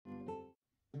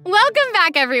Welcome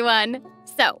back, everyone!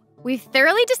 So, we've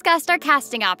thoroughly discussed our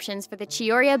casting options for the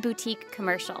Chioria Boutique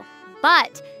commercial.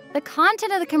 But the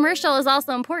content of the commercial is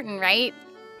also important, right?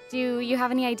 Do you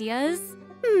have any ideas?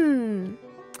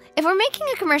 If we're making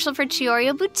a commercial for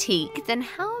Chioria Boutique, then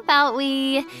how about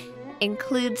we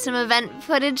include some event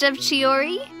footage of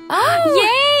Chiori?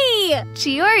 Oh! Yay!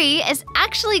 Chiori is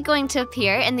actually going to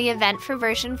appear in the event for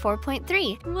version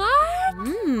 4.3. What?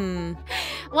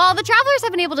 While the travelers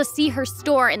have been able to see her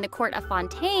store in the court of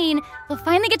Fontaine, they'll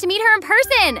finally get to meet her in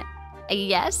person.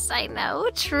 Yes, I know.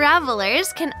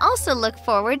 Travelers can also look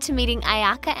forward to meeting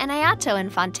Ayaka and Ayato in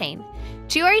Fontaine.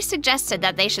 Chiori suggested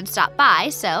that they should stop by,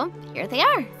 so here they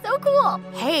are. So cool.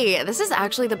 Hey, this is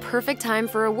actually the perfect time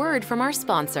for a word from our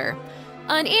sponsor.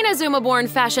 An Inazuma-born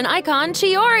fashion icon,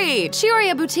 Chiori!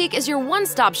 Chioria Boutique is your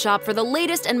one-stop shop for the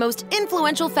latest and most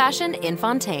influential fashion in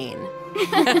Fontaine.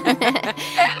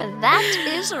 That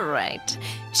is right.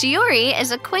 Chiori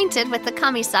is acquainted with the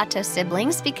Kamisato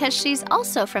siblings because she's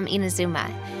also from Inazuma.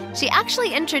 She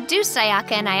actually introduced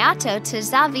Ayaka and Ayato to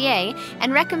Xavier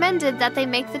and recommended that they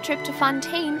make the trip to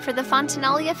Fontaine for the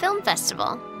Fontanalia Film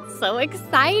Festival. So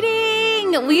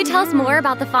exciting! Will you tell us more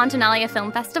about the Fontanalia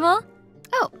Film Festival?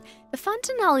 Oh, the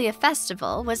Fontanalia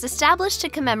Festival was established to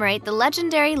commemorate the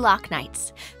legendary Lock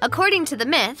Knights. According to the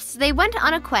myths, they went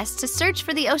on a quest to search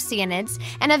for the Oceanids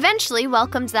and eventually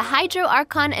welcomed the Hydro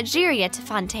Archon Egeria to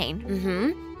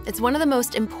Fontaine. It's one of the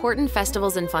most important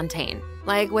festivals in Fontaine,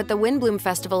 like what the Windbloom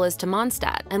Festival is to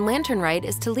Mondstadt and Lantern Rite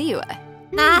is to Liyue.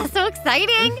 So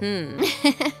exciting!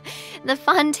 The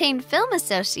Fontaine Film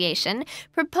Association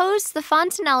proposed the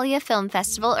Fontanalia Film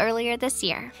Festival earlier this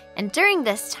year, and during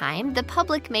this time, the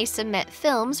public may submit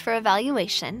films for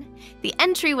evaluation. The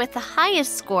entry with the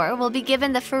highest score will be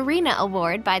given the Farina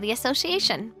Award by the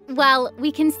association. Well,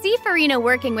 we can see Farina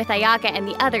working with Ayaka and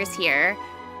the others here.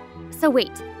 So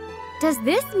wait, does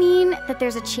this mean that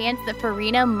there's a chance that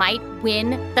Farina might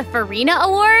win the Farina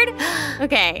Award?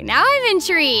 Okay, now I'm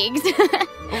intrigued.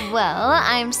 Well,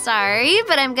 I'm sorry,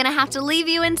 but I'm gonna have to leave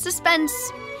you in suspense.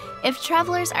 If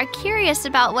travelers are curious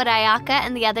about what Ayaka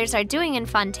and the others are doing in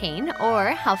Fontaine, or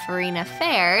how Farina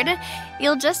fared,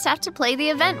 you'll just have to play the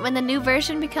event when the new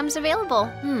version becomes available.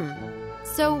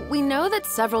 So we know that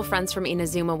several friends from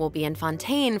Inazuma will be in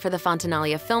Fontaine for the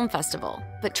Fontanalia Film Festival,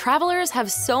 but travelers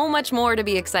have so much more to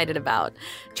be excited about.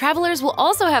 Travelers will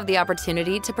also have the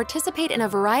opportunity to participate in a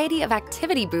variety of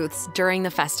activity booths during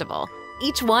the festival.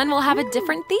 Each one will have a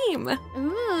different theme.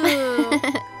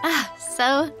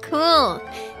 So cool.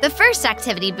 The first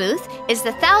activity booth is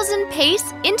the 1000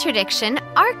 Pace Interdiction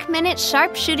Arc Minute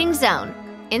Sharpshooting Zone.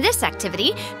 In this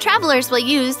activity, travelers will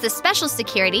use the Special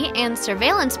Security and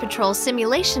Surveillance Patrol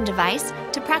simulation device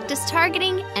to practice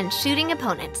targeting and shooting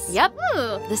opponents. Yep.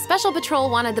 The Special Patrol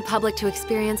wanted the public to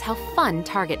experience how fun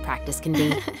target practice can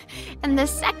be. And the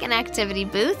second activity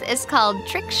booth is called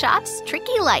Trick Shots,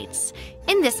 Tricky Lights.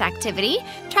 In this activity,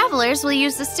 travelers will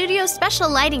use the studio's special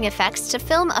lighting effects to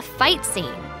film a fight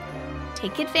scene.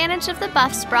 Take advantage of the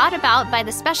buffs brought about by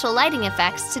the special lighting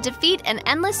effects to defeat an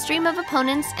endless stream of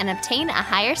opponents and obtain a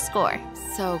higher score.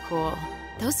 So cool.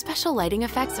 Those special lighting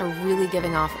effects are really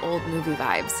giving off old movie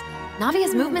vibes.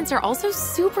 Navia's movements are also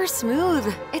super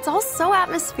smooth. It's all so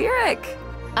atmospheric.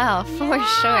 Oh, for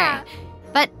sure.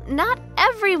 But not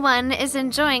everyone is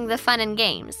enjoying the fun and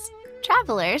games.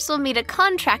 Travelers will meet a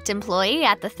contract employee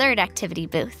at the third activity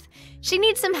booth. She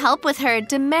needs some help with her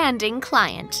demanding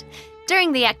client.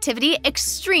 During the activity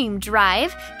Extreme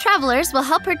Drive, travelers will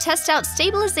help her test out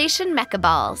stabilization mecha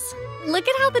balls. Look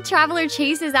at how the traveler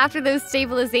chases after those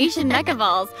stabilization mecha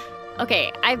balls.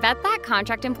 Okay, I bet that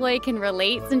contract employee can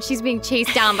relate since she's being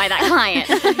chased down by that client.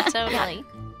 Totally.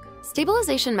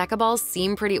 Stabilization mecha balls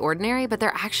seem pretty ordinary, but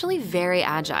they're actually very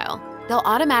agile. They'll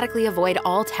automatically avoid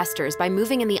all testers by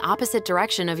moving in the opposite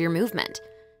direction of your movement.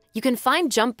 You can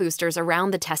find jump boosters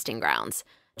around the testing grounds.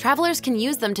 Travelers can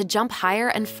use them to jump higher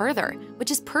and further,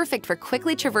 which is perfect for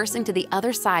quickly traversing to the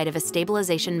other side of a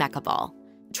stabilization mecha ball.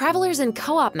 Travelers in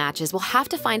co-op matches will have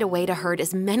to find a way to herd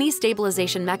as many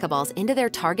stabilization mecha balls into their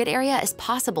target area as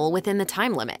possible within the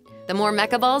time limit. The more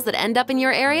mecha balls that end up in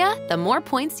your area, the more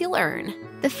points you'll earn.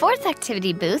 The fourth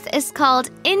activity booth is called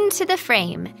Into the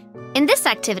Frame. In this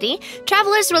activity,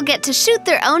 travelers will get to shoot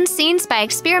their own scenes by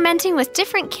experimenting with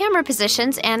different camera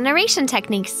positions and narration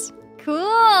techniques.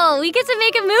 Cool! We get to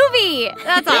make a movie!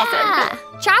 That's awesome.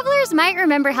 Travelers might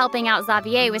remember helping out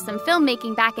Xavier with some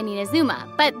filmmaking back in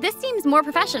Inazuma, but this seems more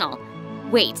professional.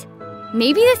 Wait,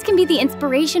 maybe this can be the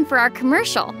inspiration for our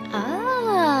commercial.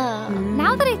 Oh.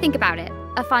 Now that I think about it,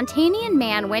 a Fontainian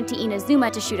man went to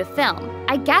Inazuma to shoot a film.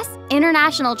 I guess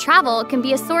international travel can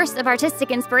be a source of artistic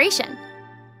inspiration.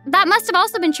 That must have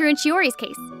also been true in Chiori's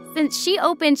case. since she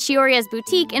opened Chioria's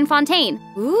boutique in Fontaine.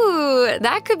 Ooh,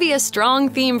 that could be a strong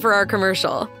theme for our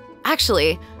commercial.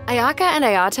 Actually, Ayaka and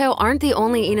Ayato aren't the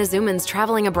only Inazumans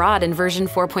traveling abroad in version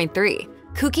 4.3.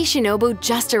 Kuki Shinobu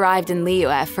just arrived in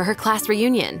Liyue for her class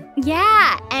reunion.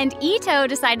 Yeah, and Ito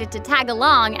decided to tag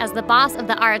along as the boss of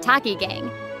the Arataki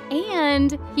gang.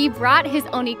 And he brought his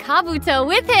Onikabuto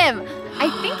with him. I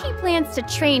think he plans to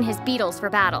train his Beetles for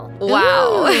battle.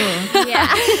 Wow.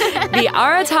 Yeah. The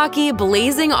Arataki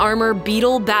Blazing Armor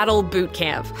Beetle Battle Boot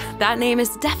Camp. That name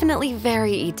is definitely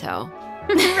very Ito.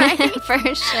 Right, for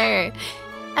sure.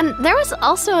 And there was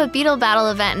also a Beetle battle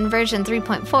event in version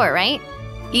 3.4, right?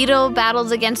 Ito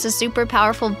battles against a super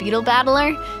powerful Beetle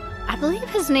battler. I believe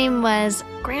his name was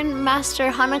Grandmaster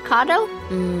Hanakato?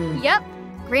 Yep.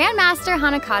 Grandmaster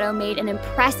Hanakato made an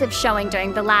impressive showing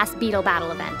during the last Beetle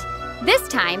battle event. This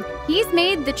time, he's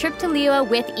made the trip to Liyue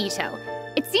with Ito.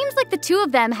 It seems like the two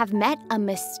of them have met a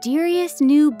mysterious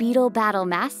new Beetle battle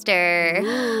master.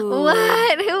 Ooh.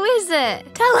 What? Who is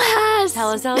it? Tell us. Tell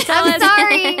us. I'm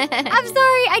sorry.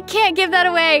 I can't give that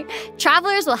away.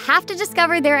 Travelers will have to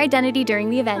discover their identity during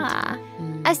the event.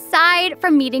 Aside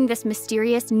from meeting this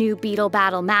mysterious new Beetle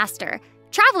battle master,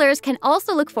 travelers can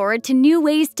also look forward to new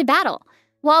ways to battle.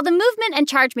 While the movement and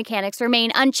charge mechanics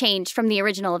remain unchanged from the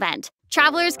original event,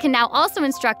 travelers can now also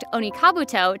instruct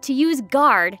Onikabuto to use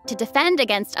Guard to defend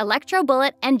against Electro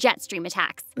Bullet and Jet Stream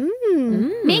attacks.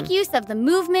 Make use of the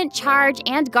movement, charge,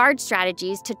 and Guard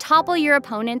strategies to topple your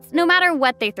opponents no matter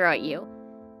what they throw at you.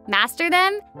 Master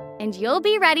them, and you'll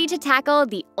be ready to tackle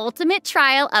the ultimate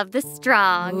trial of the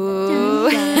strong. Ooh,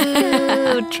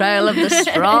 trial of the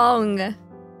strong.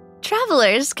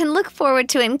 Travelers can look forward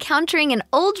to encountering an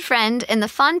old friend in the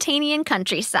Fontainian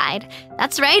countryside.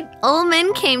 That's right,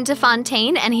 Ullman came to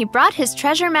Fontaine and he brought his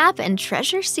treasure map and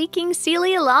treasure-seeking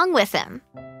Seelie along with him.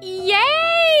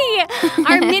 Yay!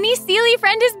 Our mini Seelie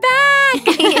friend is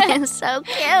back! He is so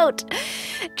cute.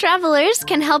 Travelers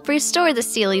can help restore the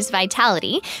Seelie's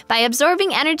vitality by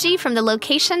absorbing energy from the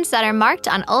locations that are marked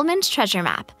on Ullman's treasure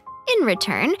map. In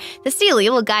return, the Seelie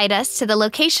will guide us to the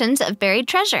locations of buried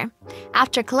treasure.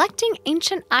 After collecting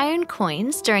ancient iron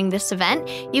coins during this event,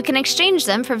 you can exchange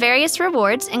them for various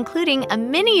rewards, including a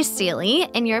mini Seelie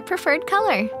in your preferred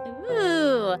color.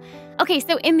 Ooh. Okay,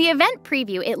 so in the event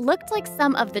preview, it looked like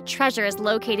some of the treasure is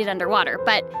located underwater,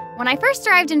 but when I first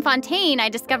arrived in Fontaine, I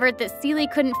discovered that Seelie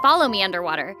couldn't follow me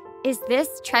underwater. Is this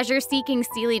treasure-seeking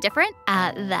Seelie different?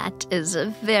 That is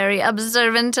very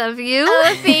observant of you.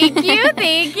 Oh, thank you.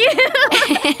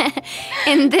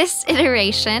 In this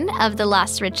iteration of the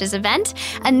Lost Riches event,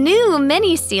 a new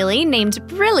mini Seelie named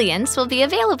Brilliance will be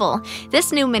available.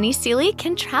 This new mini Seelie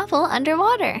can travel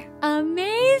underwater.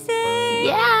 Amazing!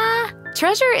 Yeah!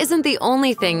 Treasure isn't the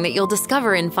only thing that you'll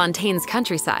discover in Fontaine's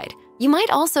countryside. You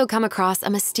might also come across a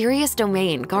mysterious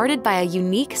domain guarded by a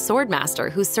unique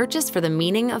swordmaster who searches for the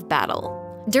meaning of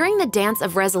battle. During the Dance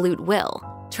of Resolute Will,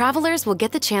 travelers will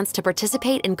get the chance to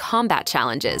participate in combat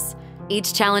challenges.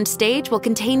 Each challenge stage will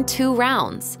contain 2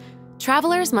 rounds.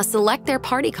 Travelers must select their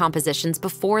party compositions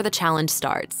before the challenge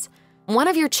starts. One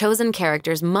of your chosen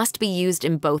characters must be used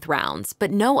in both rounds,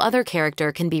 but no other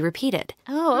character can be repeated.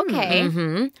 Oh,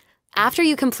 okay. After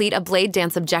you complete a Blade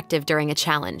Dance objective during a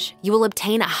challenge, you will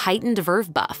obtain a heightened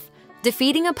verve buff.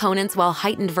 Defeating opponents while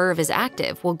heightened verve is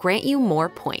active will grant you more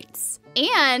points.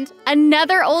 And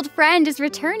another old friend is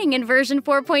returning in version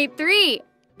 4.3.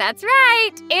 That's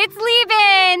right, it's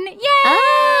Lieben! Yay!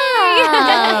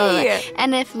 Oh.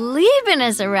 And if Lieben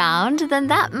is around, then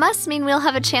that must mean we'll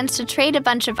have a chance to trade a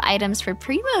bunch of items for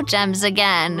Primo Gems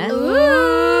again.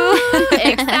 Ooh,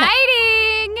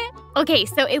 exciting! Okay,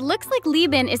 so it looks like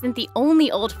Lieben isn't the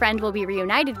only old friend we'll be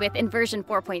reunited with in version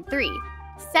 4.3.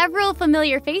 Several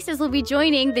familiar faces will be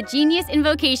joining the Genius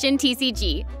Invocation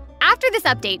TCG. After this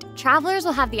update, travelers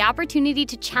will have the opportunity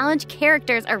to challenge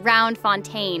characters around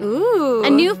Fontaine. Ooh. A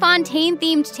new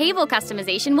Fontaine-themed table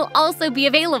customization will also be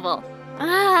available.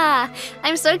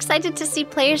 I'm so excited to see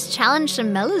players challenge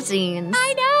some Melazines.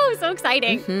 I know, so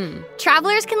exciting.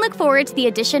 Travelers can look forward to the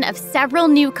addition of several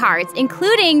new cards,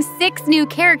 including 6 new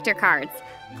character cards,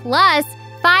 plus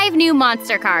 5 new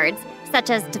monster cards, such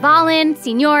as Dvalin,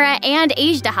 Signora, and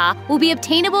Ajdaha, will be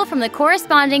obtainable from the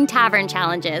corresponding tavern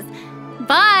challenges.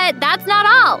 But that's not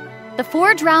all. The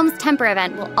Forge Realms Temper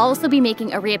event will also be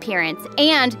making a reappearance,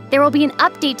 and there will be an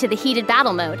update to the Heated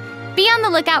Battle mode. Be on the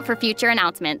lookout for future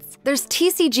announcements. There's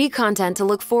TCG content to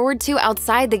look forward to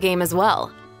outside the game as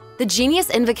well. The Genius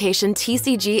Invocation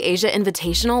TCG Asia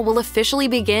Invitational will officially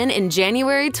begin in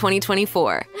January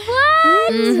 2024.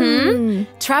 What?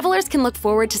 Travelers can look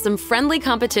forward to some friendly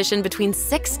competition between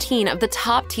 16 of the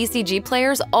top TCG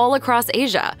players all across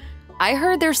Asia. I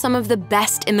heard they're some of the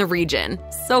best in the region.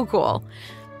 So cool.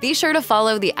 Be sure to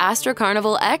follow the Astro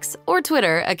Carnival X or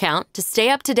Twitter account to stay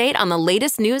up to date on the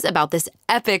latest news about this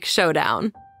epic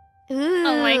showdown. Ooh.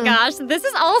 Oh my gosh, this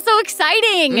is all so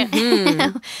exciting!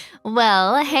 Mm-hmm.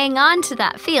 Well, hang on to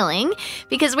that feeling,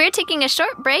 because we're taking a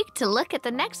short break to look at the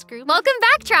next group. Welcome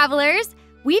back, travelers!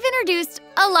 We've introduced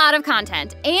a lot of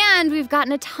content, and we've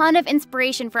gotten a ton of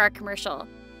inspiration for our commercial.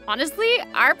 Honestly,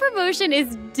 our promotion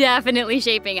is definitely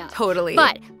shaping up. Totally.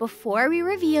 But before we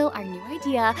reveal our new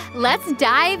idea, let's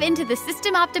dive into the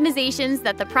system optimizations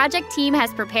that the project team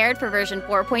has prepared for version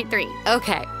 4.3.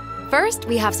 Okay, first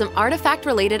we have some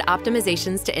artifact-related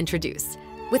optimizations to introduce.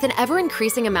 With an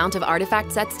ever-increasing amount of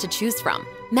artifact sets to choose from,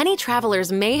 many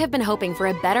travelers may have been hoping for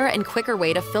a better and quicker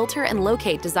way to filter and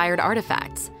locate desired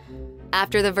artifacts.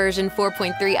 After the version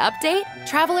 4.3 update,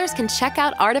 travelers can check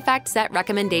out artifact set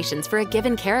recommendations for a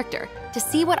given character to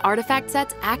see what artifact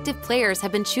sets active players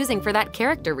have been choosing for that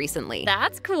character recently.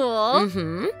 That's cool.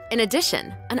 In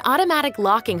addition, an automatic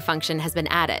locking function has been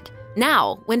added.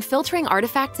 Now, when filtering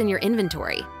artifacts in your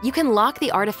inventory, you can lock the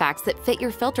artifacts that fit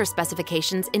your filter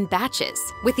specifications in batches.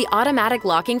 With the automatic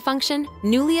locking function,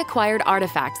 newly acquired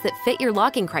artifacts that fit your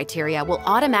locking criteria will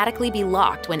automatically be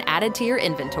locked when added to your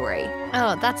inventory.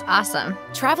 Oh, that's awesome.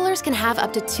 Travelers can have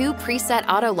up to 2 preset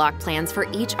auto-lock plans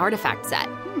for each artifact set.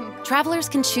 Travelers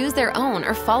can choose their own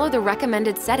or follow the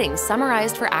recommended settings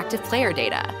summarized for active player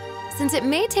data. Since it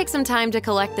may take some time to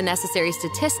collect the necessary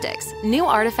statistics, new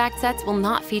artifact sets will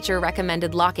not feature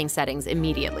recommended locking settings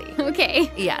immediately. Okay.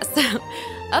 Yes.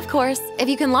 Of course, if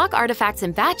you can lock artifacts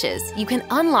in batches, you can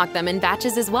unlock them in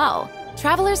batches as well.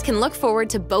 Travelers can look forward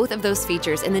to both of those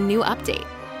features in the new update.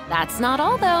 That's not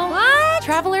all, though. What?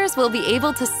 Travelers will be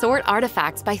able to sort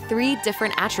artifacts by 3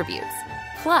 different attributes.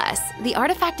 Plus, the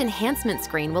Artifact Enhancement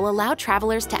screen will allow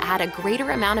travelers to add a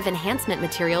greater amount of enhancement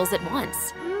materials at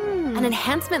once. An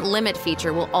enhancement limit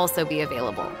feature will also be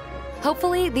available.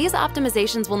 Hopefully, these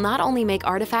optimizations will not only make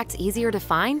artifacts easier to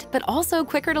find, but also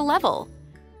quicker to level.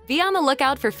 Be on the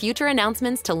lookout for future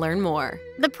announcements to learn more.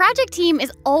 The project team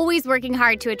is always working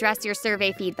hard to address your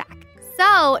survey feedback.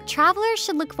 So, travelers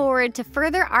should look forward to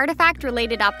further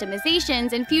artifact-related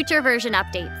optimizations in future version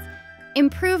updates.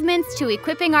 Improvements to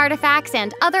equipping artifacts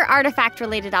and other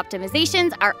artifact-related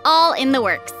optimizations are all in the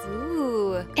works.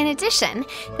 In addition,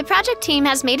 the project team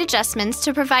has made adjustments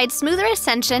to provide smoother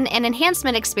ascension and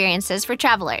enhancement experiences for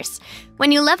travelers.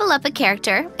 When you level up a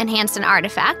character, enhance an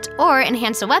artifact, or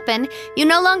enhance a weapon, you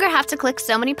no longer have to click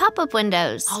so many pop-up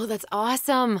windows. Oh, that's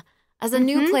awesome! As a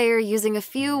new player using a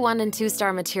few 1- and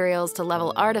 2-star materials to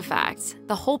level artifacts,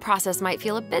 the whole process might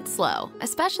feel a bit slow,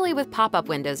 especially with pop-up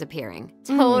windows appearing.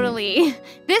 Totally.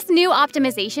 This new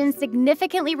optimization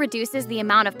significantly reduces the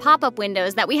amount of pop-up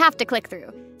windows that we have to click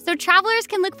through, so travelers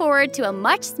can look forward to a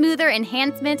much smoother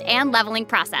enhancement and leveling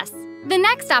process. The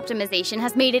next optimization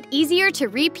has made it easier to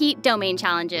repeat domain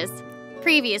challenges.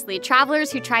 Previously,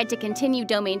 travelers who tried to continue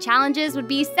domain challenges would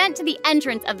be sent to the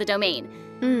entrance of the domain.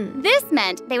 This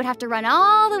meant they would have to run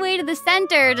all the way to the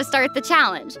center to start the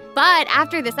challenge. But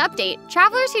after this update,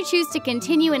 travelers who choose to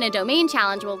continue in a domain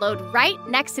challenge will load right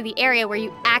next to the area where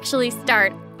you actually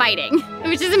start fighting,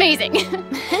 which is amazing.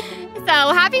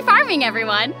 So happy farming,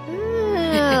 everyone!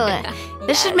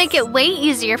 This should make it way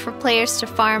easier for players to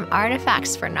farm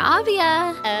artifacts for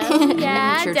Navia. Oh,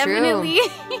 yeah, True. definitely.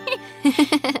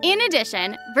 In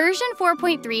addition, version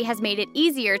 4.3 has made it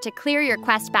easier to clear your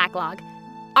quest backlog.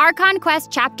 Archon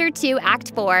Quest Chapter 2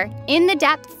 Act 4, In the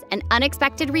Depths, An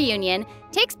Unexpected Reunion,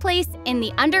 takes place in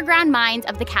the underground mines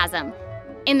of the Chasm.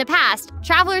 In the past,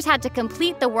 travelers had to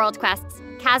complete the world quests,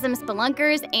 Chasm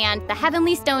Spelunkers, and the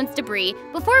Heavenly Stones debris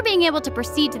before being able to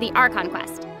proceed to the Archon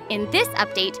Quest. In this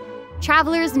update,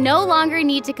 travelers no longer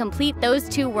need to complete those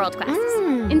 2 world quests.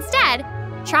 Instead,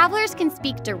 travelers can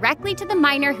speak directly to the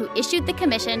miner who issued the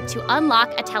commission to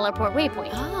unlock a teleport waypoint.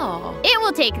 Oh. It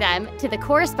will take them to the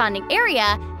corresponding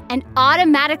area and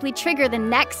automatically trigger the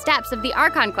next steps of the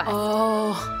Archon Quest.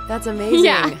 Oh, that's amazing.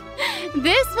 Yeah.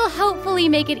 This will hopefully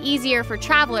make it easier for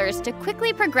travelers to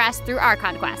quickly progress through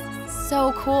Archon Quests.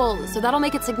 So cool. So that'll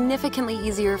make it significantly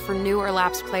easier for new or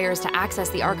lapsed players to access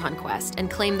the Archon Quest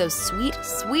and claim those sweet,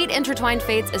 sweet intertwined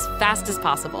fates as fast as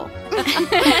possible.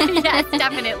 Yes,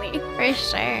 definitely. For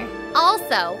sure.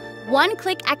 Also,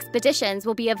 one-click expeditions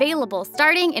will be available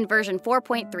starting in version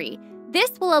 4.3.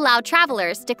 This will allow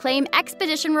travelers to claim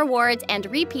expedition rewards and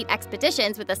repeat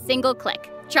expeditions with a single click.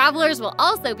 Travelers will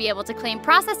also be able to claim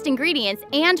processed ingredients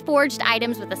and forged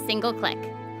items with a single click.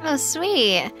 Oh,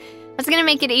 sweet. That's going to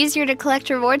make it easier to collect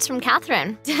rewards from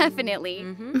Catherine. Definitely.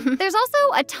 There's also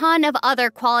a ton of other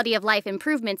quality of life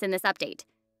improvements in this update.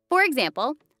 For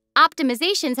example,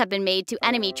 Optimizations have been made to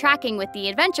enemy tracking with the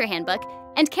Adventure Handbook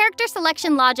and character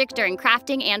selection logic during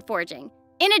crafting and forging.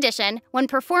 In addition, when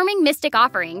performing Mystic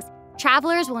offerings,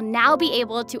 travelers will now be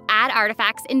able to add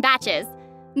artifacts in batches.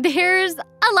 There's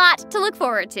a lot to look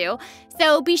forward to,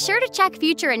 so be sure to check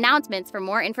future announcements for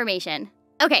more information.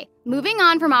 Okay, moving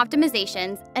on from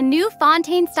optimizations, a new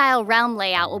fontaine-style realm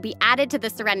layout will be added to the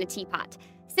Serenity Pot.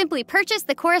 Simply purchase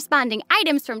the corresponding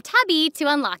items from Tubby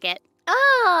to unlock it.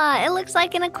 Oh, it looks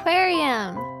like an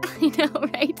aquarium. I know,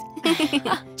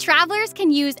 right? Travelers can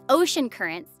use ocean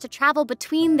currents to travel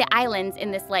between the islands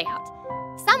in this layout.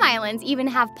 Some islands even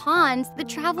have ponds that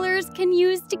travelers can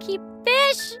use to keep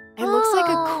fish. It looks like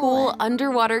a cool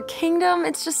underwater kingdom.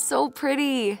 It's just so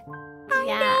pretty. I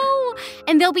know.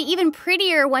 And they'll be even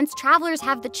prettier once travelers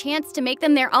have the chance to make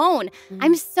them their own.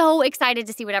 I'm so excited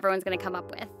to see what everyone's going to come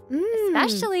up with.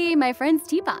 Especially my friends'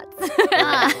 teapots.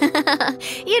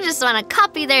 You just want to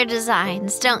copy their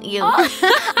designs, don't you? I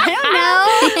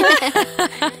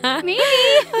don't know. Maybe.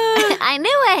 I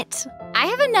knew it. I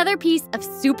have another piece of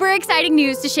super exciting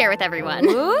news to share with everyone.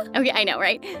 Okay, I know,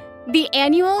 right? The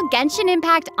annual Genshin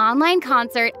Impact online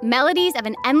concert, Melodies of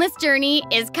an Endless Journey,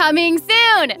 is coming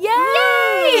soon!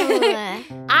 Yay!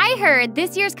 I heard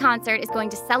this year's concert is going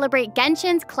to celebrate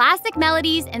Genshin's classic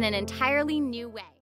melodies in an entirely new way.